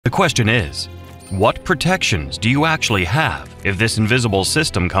The question is, what protections do you actually have if this invisible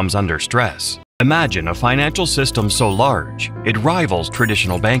system comes under stress? Imagine a financial system so large it rivals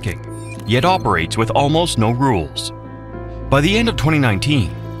traditional banking, yet operates with almost no rules. By the end of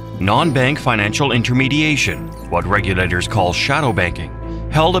 2019, non-bank financial intermediation, what regulators call shadow banking,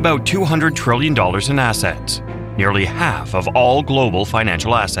 held about $200 trillion in assets, nearly half of all global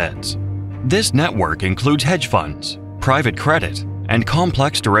financial assets. This network includes hedge funds, private credit, and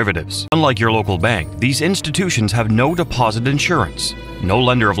complex derivatives. Unlike your local bank, these institutions have no deposit insurance, no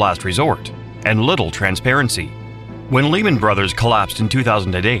lender of last resort, and little transparency. When Lehman Brothers collapsed in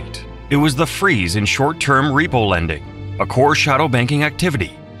 2008, it was the freeze in short-term repo lending, a core shadow banking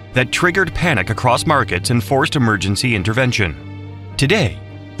activity that triggered panic across markets and forced emergency intervention. Today,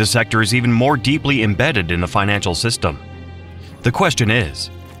 the sector is even more deeply embedded in the financial system. The question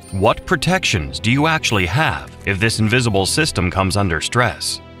is, what protections do you actually have if this invisible system comes under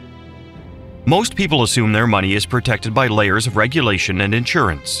stress? Most people assume their money is protected by layers of regulation and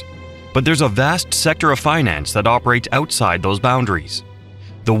insurance, but there's a vast sector of finance that operates outside those boundaries.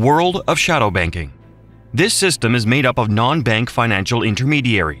 The world of shadow banking. This system is made up of non-bank financial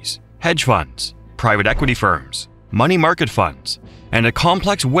intermediaries, hedge funds, private equity firms, money market funds, and a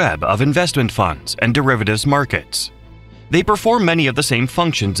complex web of investment funds and derivatives markets. They perform many of the same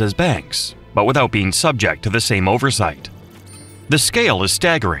functions as banks, but without being subject to the same oversight. The scale is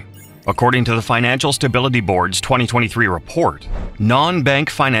staggering. According to the Financial Stability Board's 2023 report, non-bank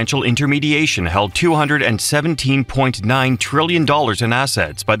financial intermediation held $217.9 trillion in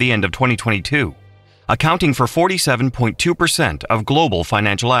assets by the end of 2022, accounting for 47.2% of global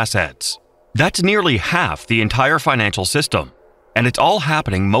financial assets. That's nearly half the entire financial system, and it's all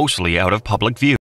happening mostly out of public view.